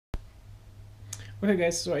Okay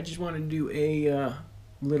guys, so I just wanted to do a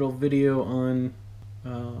little video on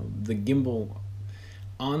the gimbal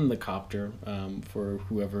on the copter for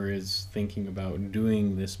whoever is thinking about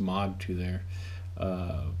doing this mod to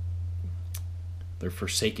uh, their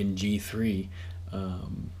Forsaken G3.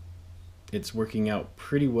 It's working out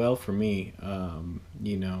pretty well for me.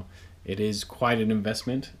 It is quite an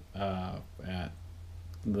investment. At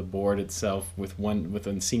the board itself with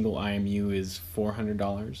a single IMU is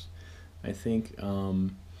 $400. I think.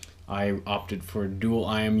 I opted for dual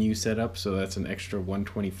IMU setup, so that's an extra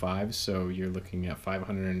 125. So you're looking at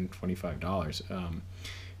 $525,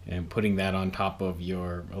 and putting that on top of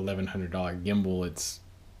your $1,100 gimbal, it's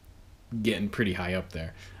getting pretty high up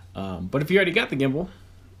there. But if you already got the gimbal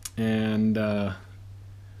and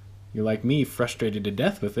you're like me, frustrated to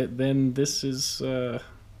death with it, then this is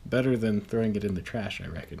better than throwing it in the trash, I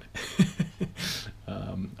reckon.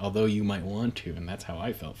 Although you might want to, and that's how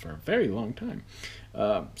I felt for a very long time.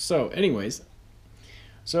 So anyways,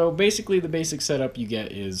 so basically the basic setup you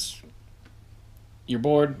get is your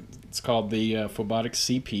board. It's called the Phobotic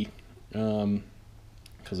CP,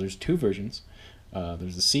 because there's two versions.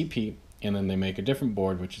 There's the CP, and then they make a different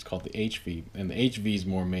board which is called the HV, and the HV is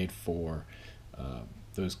more made for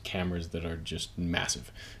those cameras that are just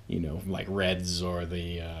massive, like Reds or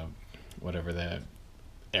the whatever, the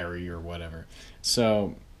Airy or whatever.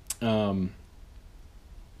 So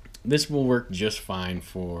this will work just fine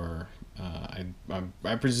for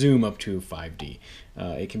I presume up to 5D.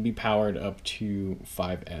 It can be powered up to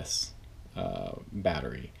 5S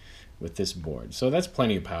battery with this board, so that's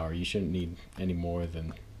plenty of power. You shouldn't need any more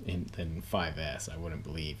than 5S, I wouldn't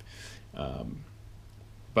believe.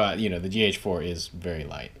 But the GH4 is very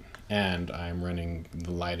light, and I'm running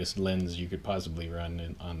the lightest lens you could possibly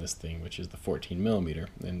run on this thing, which is the 14mm,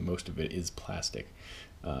 and most of it is plastic.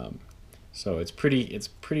 So it's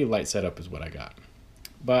pretty light setup is what I got.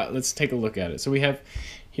 But let's take a look at it. So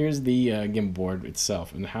here's the gimbal board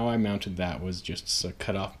itself, and how I mounted that was just a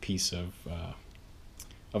cut off piece of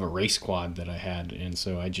a race quad that I had, and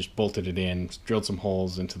so I just bolted it in, drilled some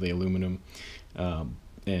holes into the aluminum,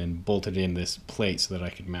 and bolted in this plate so that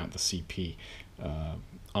I could mount the CP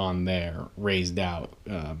on there, raised out,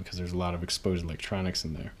 because there's a lot of exposed electronics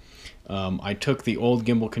in there. I took the old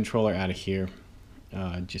gimbal controller out of here,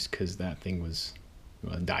 just because that thing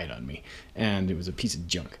died on me, and it was a piece of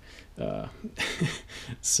junk. But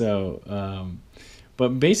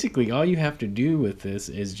basically all you have to do with this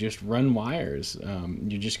is just run wires.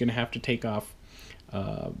 You're just going to have to take off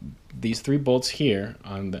these 3 bolts here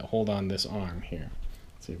that hold on this arm here.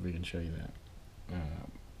 Let's see if we can show you that.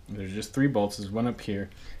 There's just 3 bolts. There's one up here,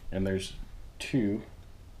 and there's 2.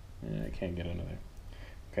 I can't get under there.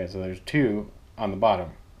 Okay, so there's 2 on the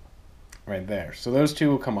bottom right there. So those 2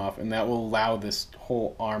 will come off, and that will allow this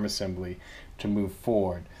whole arm assembly to move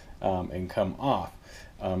forward and come off.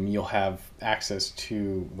 You'll have access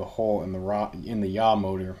to the hole in the yaw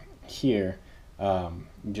motor here.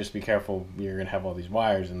 Just be careful, you're going to have all these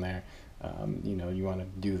wires in there. You want to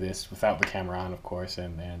do this without the camera on, of course,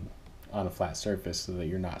 and on a flat surface, so that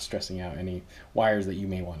you're not stressing out any wires that you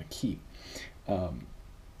may want to keep.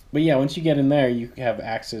 But yeah, once you get in there, you have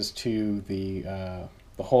access to the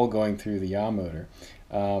hole going through the yaw motor.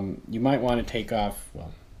 You might want to take off,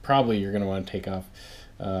 well, probably you're going to want to take off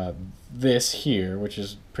this here, which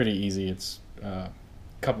is pretty easy. It's a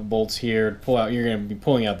couple bolts here to pull out. You're going to be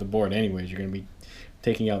pulling out the board anyways. You're going to be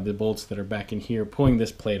taking out the bolts that are back in here, pulling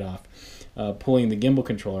this plate off, pulling the gimbal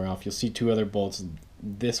controller off. You'll see 2 other bolts.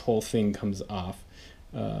 This whole thing comes off.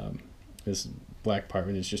 This black part,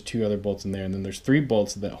 there's just 2 other bolts in there, and then there's 3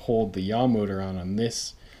 bolts that hold the yaw motor on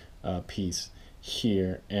this piece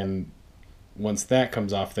here. And once that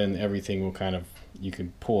comes off, then everything will you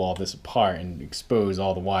can pull all this apart and expose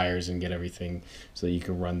all the wires and get everything so that you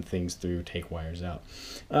can run things through, take wires out.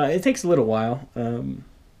 It takes a little while.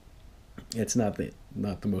 It's not the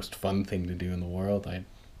most fun thing to do in the world. I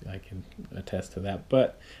can attest to that,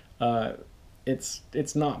 but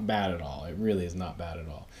it's not bad at all. It really is not bad at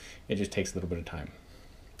all. It just takes a little bit of time.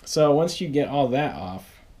 So once you get all that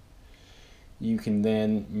off, you can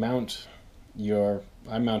then mount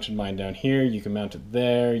I mounted mine down here. You can mount it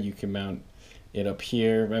there. You can mount it up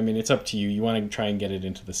here. I mean, it's up to you. You want to try and get it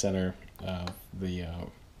into the center of the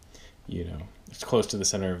as close to the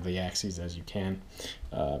center of the axes as you can.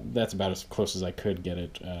 That's about as close as I could get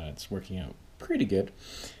it. It's working out pretty good.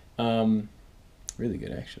 Really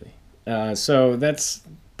good, actually. So that's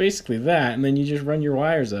basically that, and then you just run your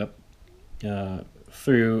wires up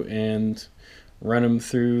through and run them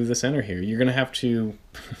through the center here. You're going to have to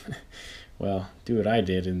well, do what I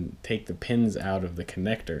did and take the pins out of the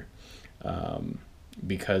connector.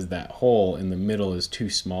 because that hole in the middle is too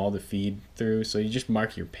small to feed through. So you just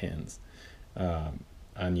mark your pins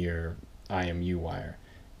on your IMU wire,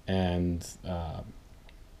 and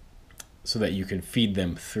so that you can feed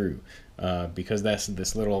them through, because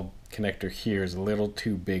this little connector here is a little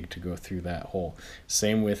too big to go through that hole.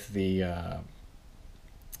 Same with the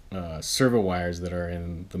servo wires that are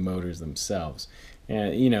in the motors themselves.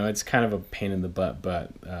 And you know, it's kind of a pain in the butt,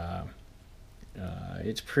 but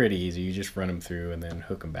it's pretty easy. You just run them through and then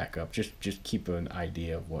hook them back up. Just keep an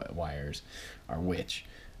idea of what wires are which,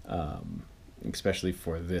 especially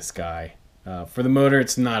for this guy. For the motor,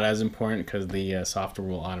 it's not as important because the software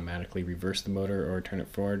will automatically reverse the motor or turn it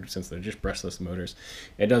forward, since they're just brushless motors.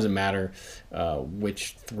 It doesn't matter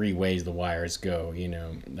which 3 ways the wires go. You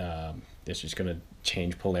know, it's just going to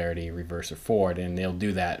change polarity, reverse or forward, and they'll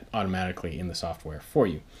do that automatically in the software for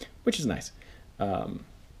you, which is nice.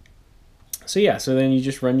 So yeah, so then you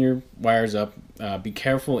just run your wires up. Be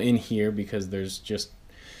careful in here because there's just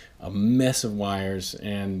a mess of wires,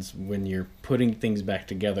 and when you're putting things back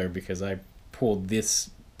together, because I pulled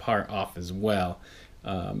this part off as well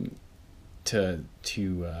to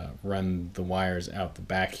run the wires out the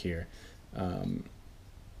back here.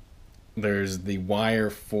 There's the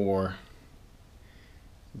wire for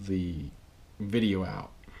the video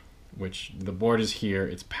out, which the board is here.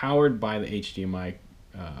 It's powered by the HDMI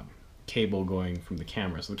cable going from the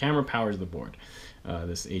camera. So the camera powers the board.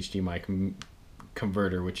 This HDMI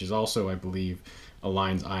converter, which is also, I believe,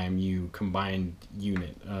 Align's IMU combined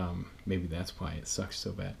unit. Maybe that's why it sucks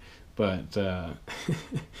so bad. But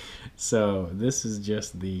so this is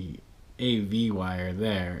just the AV wire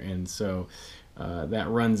there, and so that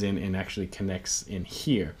runs in and actually connects in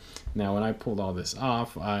here. Now when I pulled all this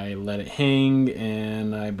off, I let it hang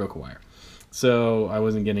and I broke a wire. So I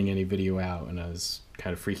wasn't getting any video out, and I was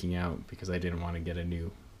kind of freaking out because I didn't want to get a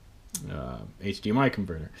new HDMI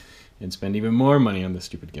converter and spend even more money on this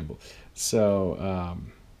stupid gimbal. So,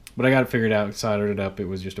 but I got it figured out, soldered it up. It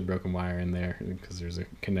was just a broken wire in there because there's a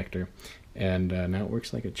connector, and now it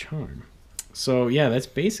works like a charm. So yeah, that's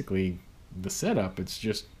basically the setup. It's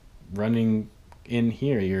just running in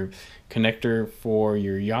here. Your connector for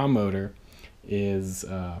your yaw motor is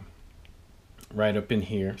right up in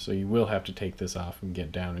here, so you will have to take this off and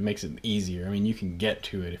get down. It makes it easier. I mean, you can get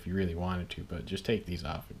to it if you really wanted to, but just take these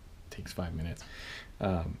off. It takes 5 minutes.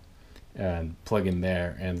 And plug in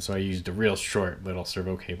there, and so I used a real short little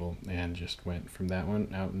servo cable and just went from that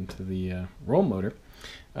one out into the roll motor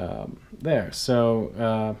there.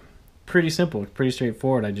 So pretty simple, pretty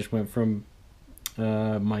straightforward. I just went from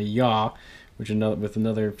my yaw, with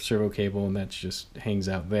another servo cable, and that just hangs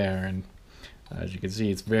out there, and as you can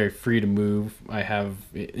see, it's very free to move. I have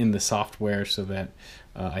it in the software so that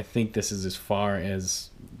I think this is as far as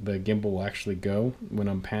the gimbal will actually go when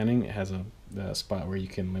I'm panning. It has a spot where you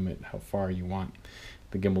can limit how far you want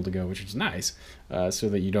the gimbal to go, which is nice, so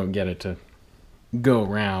that you don't get it to go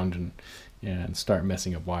around and start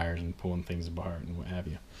messing up wires and pulling things apart and what have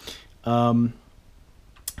you.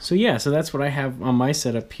 So yeah, so that's what I have on my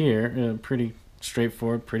setup here. Pretty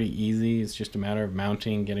straightforward, pretty easy. It's just a matter of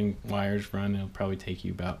mounting, getting wires run. It'll probably take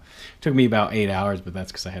you took me about 8 hours, but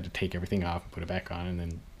that's because I had to take everything off and put it back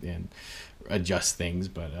on and adjust things.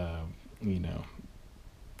 But you know,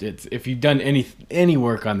 if you've done any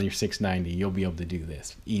work on your 690, you'll be able to do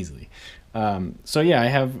this easily. So yeah, I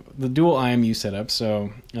have the dual IMU setup.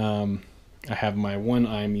 So I have my one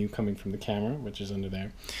IMU coming from the camera, which is under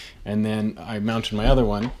there, and then I mounted my other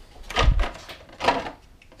one.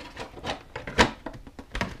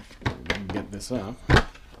 Get this up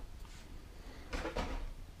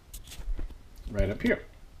right up here.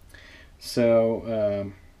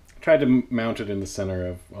 So tried to mount it in the center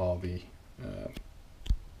of all the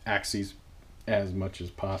axes as much as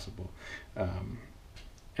possible,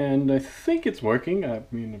 and I think it's working. I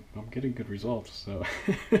mean, I'm getting good results, so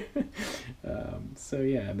so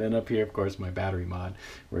yeah. And then up here, of course, my battery mod,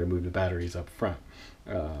 where I move the batteries up front,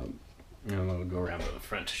 and I'll go around to the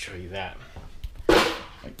front to show you that.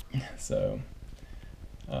 So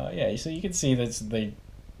yeah, so you can see that they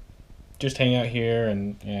just hang out here,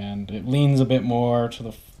 and it leans a bit more to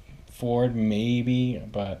the forward maybe,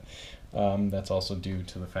 but that's also due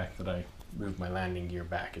to the fact that I moved my landing gear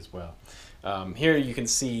back as well. Here you can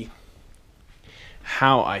see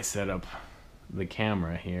how I set up the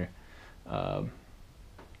camera here, and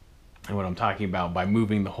what I'm talking about by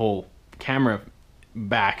moving the whole camera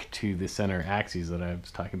back to the center axis that I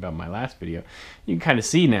was talking about in my last video. You can kind of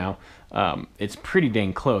see now it's pretty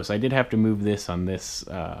dang close. I did have to move this on this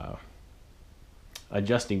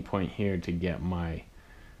adjusting point here to get my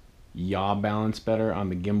yaw balance better on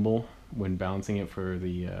the gimbal when balancing it for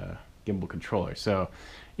the gimbal controller. So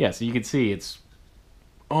yeah, so you can see it's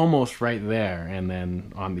almost right there, and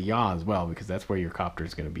then on the yaw as well, because that's where your copter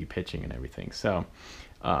is going to be pitching and everything. So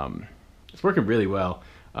it's working really well.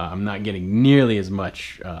 I'm not getting nearly as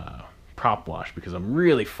much prop wash because I'm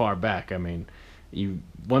really far back. I mean,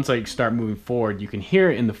 once I start moving forward, you can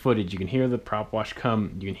hear it in the footage. You can hear the prop wash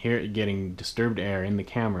come. You can hear it getting disturbed air in the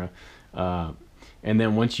camera. And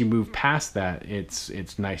then once you move past that,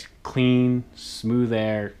 it's nice, clean, smooth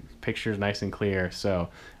air. Picture's nice and clear. So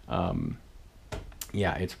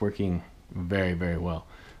yeah, it's working very, very well.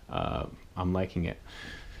 I'm liking it.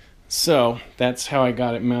 So that's how I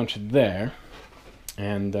got it mounted there.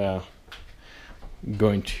 And I'm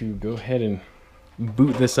going to go ahead and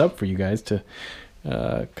boot this up for you guys to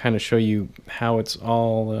kind of show you how it's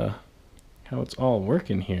all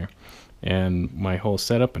working here, and my whole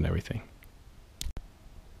setup and everything.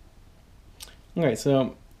 All right,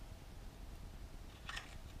 so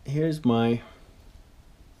here's my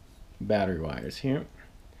battery wires here.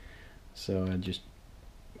 So I just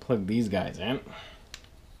plug these guys in,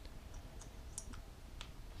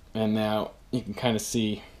 and now you can kind of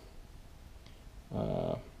see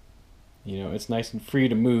you know, it's nice and free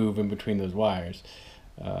to move in between those wires.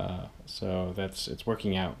 So it's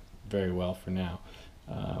working out very well for now.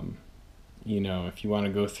 You know, if you want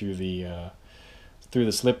to go through the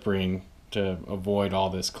slip ring to avoid all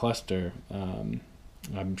this cluster,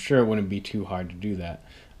 I'm sure it wouldn't be too hard to do that.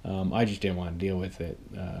 I just didn't want to deal with it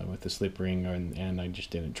with the slip ring, and I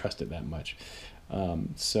just didn't trust it that much.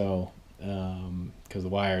 Because the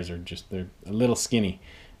wires are they're a little skinny.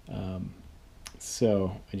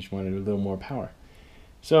 So I just wanted a little more power.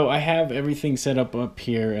 So I have everything set up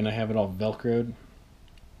here, and I have it all Velcroed.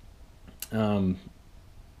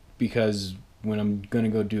 Because when I'm going to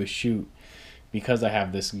go do a shoot, because I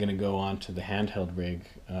have this going to go onto the handheld rig,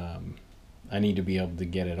 I need to be able to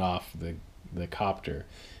get it off the copter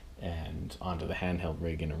and onto the handheld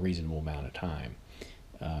rig in a reasonable amount of time.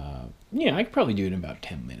 Yeah, I could probably do it in about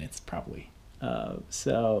 10 minutes, probably.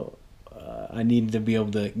 I need to be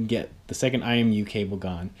able to get the second IMU cable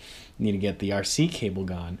gone, need to get the RC cable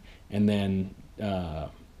gone, and then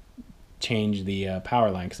change the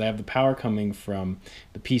power line, because I have the power coming from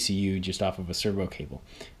the PCU just off of a servo cable.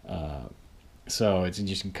 So it's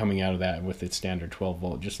just coming out of that with its standard 12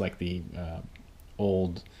 volt, just like the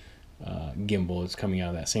old gimbal is coming out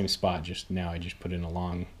of that same spot. Just now I just put in a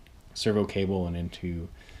long servo cable and into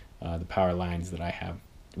the power lines that I have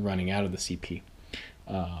running out of the CP.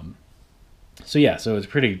 So yeah, so it's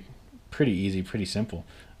pretty easy, pretty simple.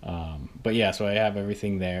 But yeah, so I have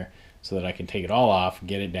everything there so that I can take it all off,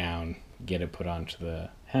 get it down, get it put onto the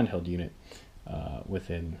handheld unit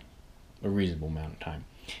within a reasonable amount of time,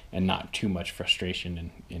 and not too much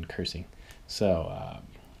frustration and cursing. So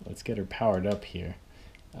let's get her powered up here.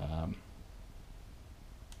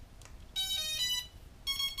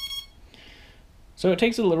 So it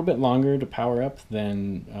takes a little bit longer to power up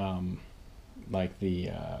than like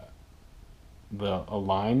the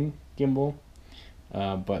Align gimbal,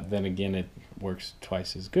 but then again it works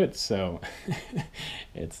twice as good, so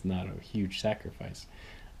it's not a huge sacrifice.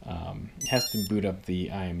 It has to boot up the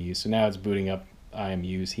IMU, so now it's booting up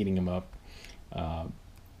IMUs, heating them up,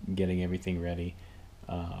 getting everything ready.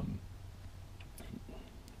 As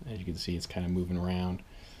you can see, it's kind of moving around.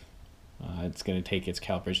 It's going to take its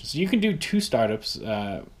calibration. So you can do 2 startups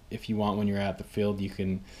if you want. When you're at the field, you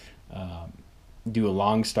can do a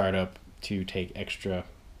long startup to take extra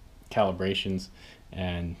calibrations,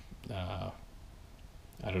 and I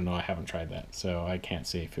don't know, I haven't tried that, so I can't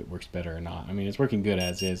say if it works better or not. I mean, it's working good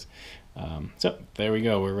as is. So there we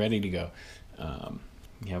go, we're ready to go.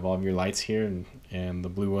 You have all of your lights here, and the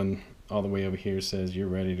blue one all the way over here says you're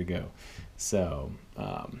ready to go. So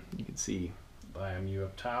you can see IMU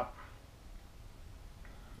up top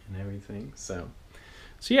and everything. So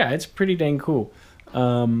yeah, it's pretty dang cool.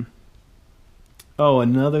 Oh,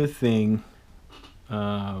 another thing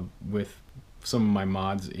with some of my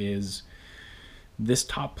mods is this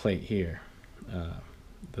top plate here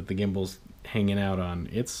that the gimbal's hanging out on.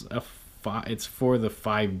 It's for the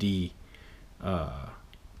 5D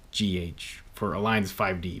GH, for Align's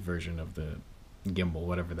 5D version of the gimbal,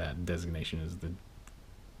 whatever that designation is, the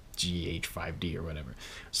GH 5D or whatever.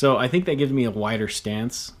 So I think that gives me a wider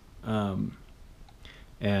stance and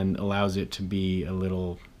allows it to be a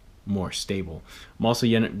little more stable. I'm also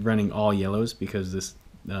running all yellows because this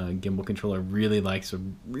gimbal controller really likes a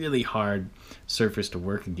really hard surface to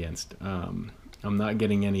work against. I'm not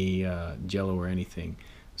getting any jello or anything,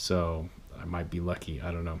 so I might be lucky,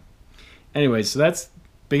 I don't know. Anyway, so that's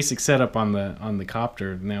basic setup on the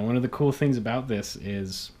copter. Now, one of the cool things about this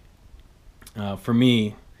is for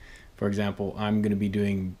for example, I'm going to be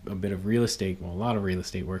doing a bit of real estate, well, a lot of real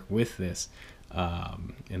estate work with this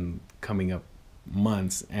in coming up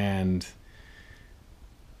months, and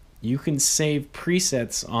you can save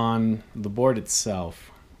presets on the board itself.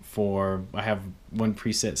 I have one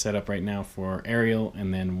preset set up right now for aerial,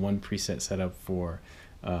 and then one preset set up for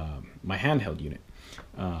my handheld unit.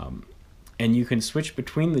 And you can switch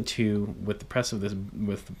between the two with the press of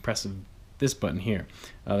this button here.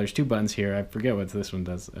 There's two buttons here. I forget what this one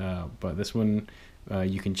does, but this one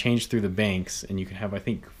you can change through the banks, and you can have, I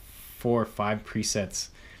think, 4 or 5 presets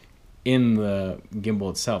in the gimbal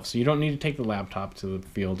itself. So you don't need to take the laptop to the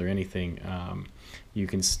field or anything. You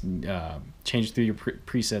can change through your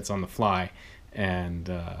presets on the fly, and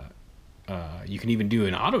you can even do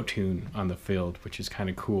an auto tune on the field, which is kind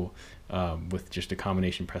of cool with just a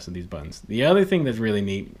combination press of these buttons. The other thing that's really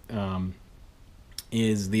neat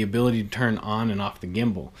is the ability to turn on and off the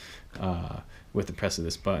gimbal with the press of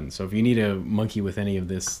this button. So if you need to monkey with any of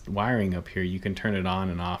this wiring up here, you can turn it on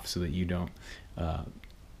and off so that you don't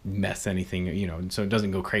mess anything, you know, so it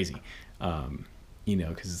doesn't go crazy, you know,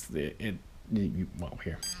 because well,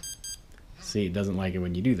 here, see, it doesn't like it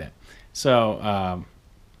when you do that. So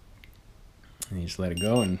and you just let it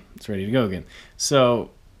go and it's ready to go again.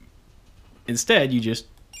 So instead, you just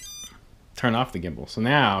turn off the gimbal. So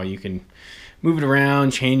now you can move it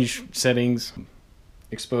around, change settings,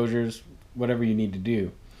 exposures, whatever you need to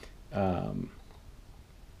do, and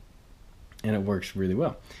it works really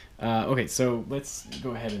well. Okay, so let's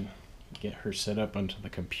go ahead and get her set up onto the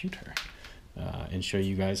computer and show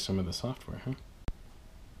you guys some of the software.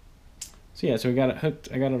 So yeah, so we got it hooked.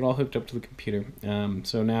 I got it all hooked up to the computer.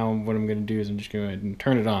 So now what I'm going to do is I'm just going to go ahead and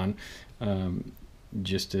turn it on,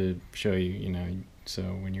 just to show you, you know. So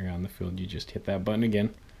when you're on the field, you just hit that button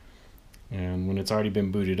again, and when it's already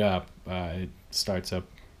been booted up, it starts up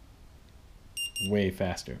way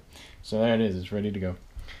faster. So there it is. It's ready to go.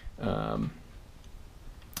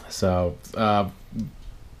 So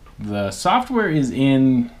the software is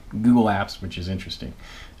in Google Apps, which is interesting,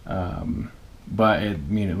 but I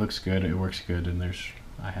mean, it looks good, it works good, and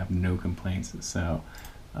I have no complaints. So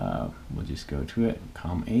we'll just go to it,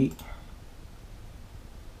 COM8,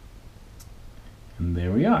 and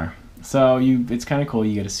there we are. So it's kind of cool.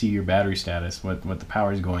 You get to see your battery status, what the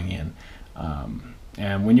power is going in,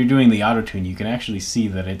 and when you're doing the auto tune, you can actually see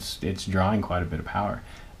that it's drawing quite a bit of power.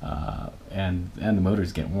 And the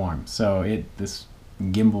motors get warm. So this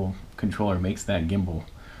gimbal controller makes that gimbal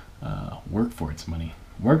work for its money,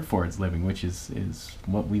 work for its living, which is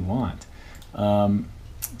what we want.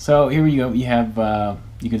 So here we go. You have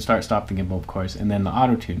you can stop the gimbal, of course, and then the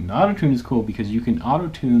auto tune. The auto tune is cool because you can auto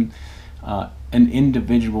tune an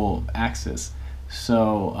individual axis.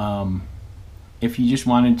 So if you just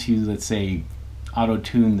wanted to, let's say, auto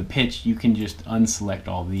tune the pitch, you can just unselect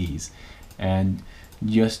all these and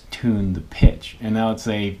just tune the pitch. And now let's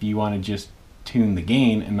say if you want to just tune the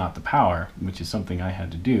gain and not the power, which is something I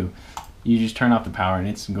had to do, you just turn off the power and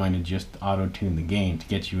it's going to just auto tune the gain to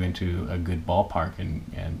get you into a good ballpark.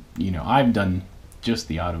 And you know, I've done just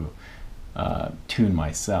the auto tune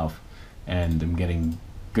myself, and I'm getting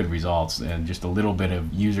good results, and just a little bit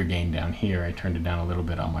of user gain down here. I turned it down a little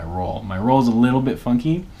bit on my roll. My roll is a little bit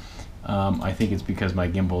funky. I think it's because my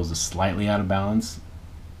gimbal is slightly out of balance.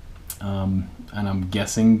 And I'm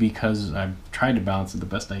guessing because I've tried to balance it the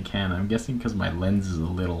best I can. I'm guessing because my lens is a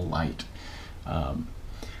little light.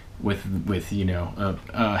 With you know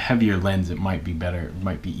a heavier lens, it might be better. It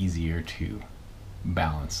might be easier to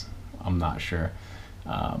balance. I'm not sure.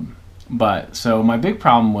 But so my big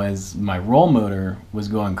problem was my roll motor was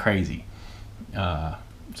going crazy. So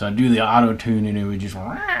I'd do the auto tune and it would just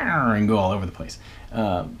and go all over the place,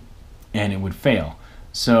 and it would fail.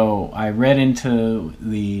 So I read into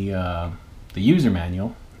the user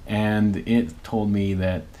manual, and it told me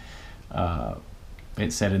that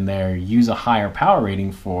it said in there, use a higher power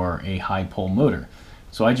rating for a high pole motor.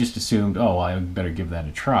 So I just assumed, oh, well, I better give that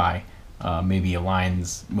a try. Maybe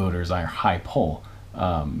Align's motors are high pole.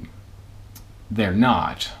 They're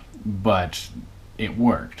not, but it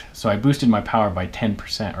worked. So I boosted my power by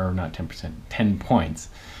 10%, or not 10%, 10 points,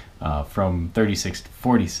 from 36 to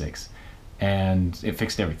 46. And it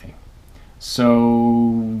fixed everything.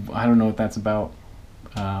 So I don't know what that's about.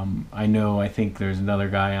 I think there's another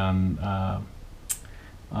guy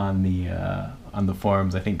on the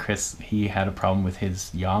forums. I think Chris, he had a problem with his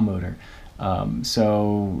yaw motor,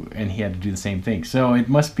 and he had to do the same thing. So it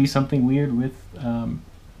must be something weird with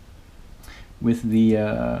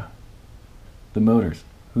the motors.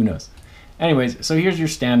 Who knows? Anyways, so here's your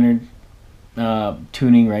standard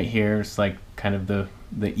tuning right here. It's like kind of the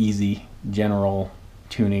easy general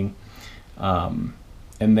tuning,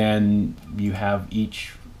 and then you have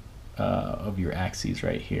each of your axes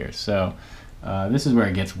right here. So this is where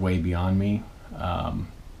it gets way beyond me.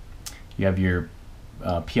 You have your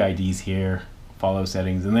PIDs here, follow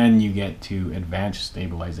settings, and then you get to advanced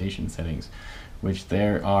stabilization settings, which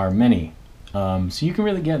there are many. So you can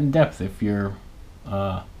really get in depth if you're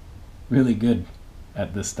really good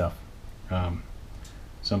at this stuff.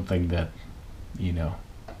 Something that, you know,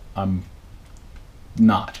 I'm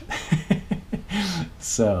not.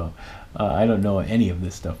 So I don't know what any of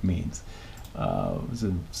this stuff means.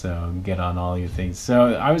 So get on all your things.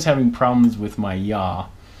 So I was having problems with my yaw,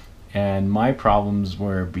 and my problems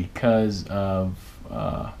were because of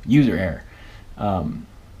user error.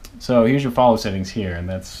 So here's your follow settings here, and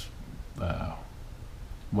that's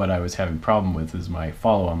what I was having problem with. Is my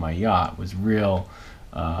follow on my yacht was real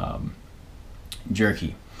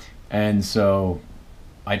jerky, and so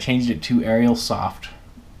I changed it to aerial soft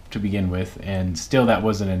to begin with, and still that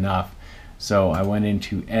wasn't enough. So I went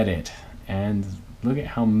into edit, and look at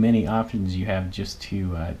how many options you have just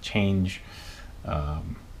to change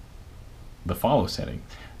the follow setting.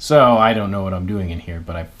 So I don't know what I'm doing in here,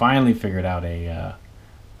 but I finally figured out a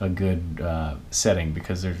good setting,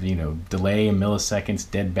 because there's, you know, delay in milliseconds,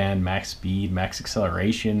 deadband, max speed, max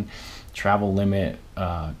acceleration, travel limit,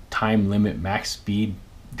 time limit, max speed,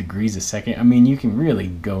 degrees a second. I mean, you can really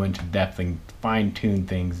go into depth and fine-tune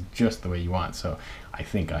things just the way you want. So I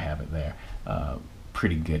think I have it there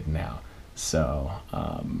pretty good now. So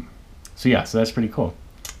so yeah, so that's pretty cool.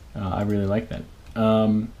 I really like that.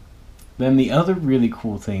 Then the other really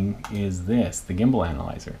cool thing is this, the gimbal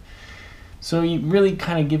analyzer. So it really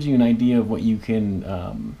kind of gives you an idea of what you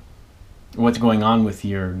can, what's going on with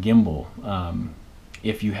your gimbal.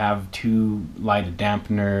 If you have too light of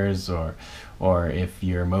dampeners, or if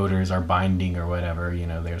your motors are binding or whatever, you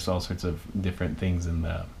know, there's all sorts of different things in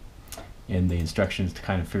the instructions to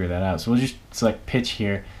kind of figure that out. So we'll just select pitch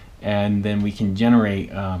here, and then we can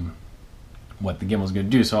generate what the gimbal is going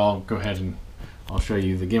to do. So I'll go ahead and I'll show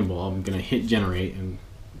you the gimbal. I'm going to hit generate, and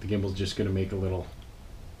the gimbal's just going to make a little,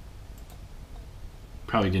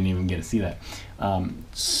 probably didn't even get to see that,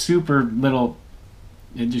 super little,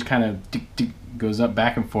 it just kind of goes up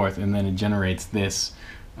back and forth, and then it generates this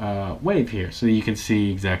wave here, so you can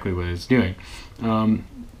see exactly what it's doing.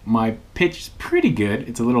 My pitch is pretty good.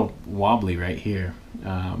 It's a little wobbly right here,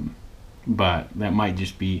 but that might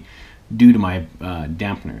just be due to my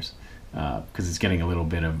dampeners, because it's getting a little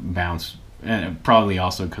bit of bounce, and probably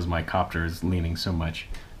also because my copter is leaning so much.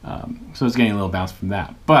 So it's getting a little bounce from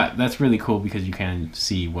that. But that's really cool, because you can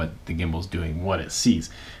see what the gimbal's doing, what it sees.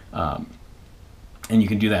 And you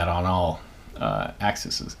can do that on all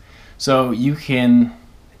axes. So you can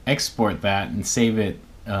export that and save it,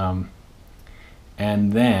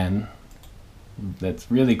 and then that's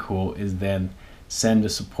really cool is then send a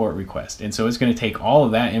support request. And so it's going to take all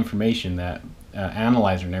of that information, that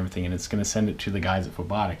analyzer and everything, and it's going to send it to the guys at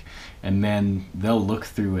Phobotic, and then they'll look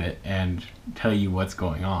through it and tell you what's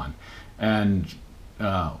going on. And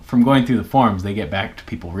from going through the forums, they get back to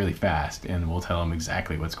people really fast, and we'll tell them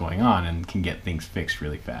exactly what's going on and can get things fixed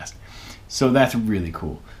really fast. So that's really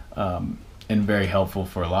cool, and very helpful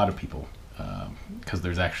for a lot of people, because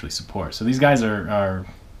there's actually support. So these guys are,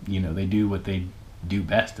 you know, they do what they do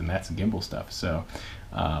best, and that's gimbal stuff. So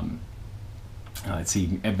let's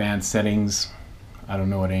see, advanced settings. I don't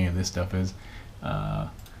know what any of this stuff is.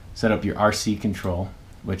 Set up your RC control,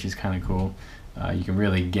 which is kind of cool. You can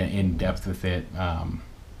really get in depth with it.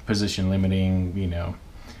 Position limiting, you know,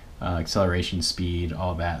 acceleration, speed,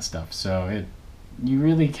 all that stuff. So you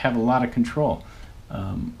really have a lot of control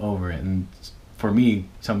over it, and for me,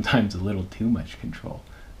 sometimes a little too much control.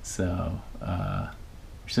 So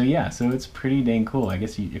so yeah, so it's pretty dang cool. I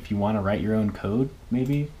guess if you want to write your own code,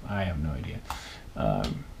 maybe, I have no idea.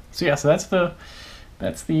 So yeah, so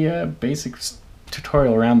that's the basic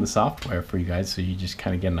tutorial around the software for you guys, so you just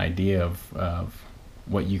kind of get an idea of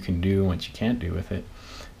what you can do and what you can't do with it.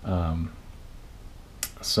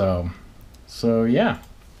 So yeah,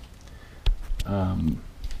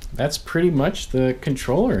 that's pretty much the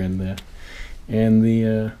controller and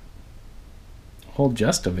the whole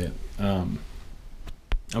gist of it.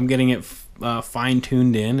 I'm getting it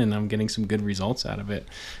fine-tuned in, and I'm getting some good results out of it.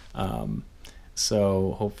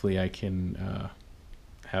 So hopefully I can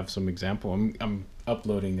have some example. I'm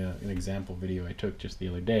uploading an example video I took just the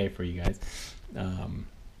other day for you guys,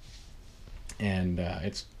 and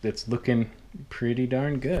it's looking pretty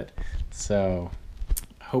darn good. So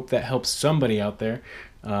I hope that helps somebody out there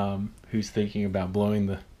who's thinking about blowing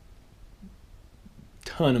the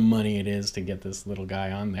ton of money it is to get this little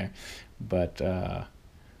guy on there. But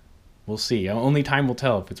we'll see. Only time will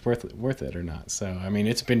tell if it's worth it or not. So I mean,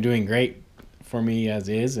 it's been doing great for me as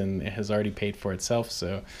is, and it has already paid for itself.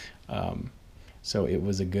 So so it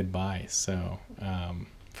was a good buy. So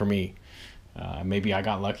for me, maybe I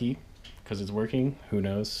got lucky because it's working. Who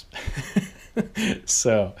knows?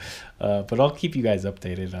 So, but I'll keep you guys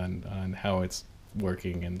updated on how it's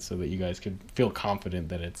working, and so that you guys can feel confident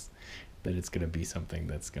that it's going to be something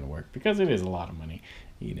that's going to work, because it is a lot of money,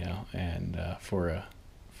 you know, and for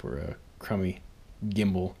a crummy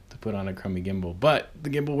gimbal, to put on a crummy gimbal. But the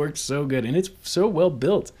gimbal works so good, and it's so well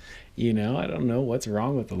built, you know. I don't know what's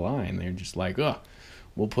wrong with the line. They're just like, oh,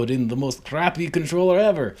 we'll put in the most crappy controller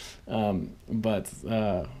ever. But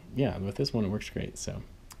yeah, with this one it works great. So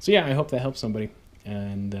yeah, I hope that helps somebody,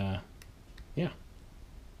 and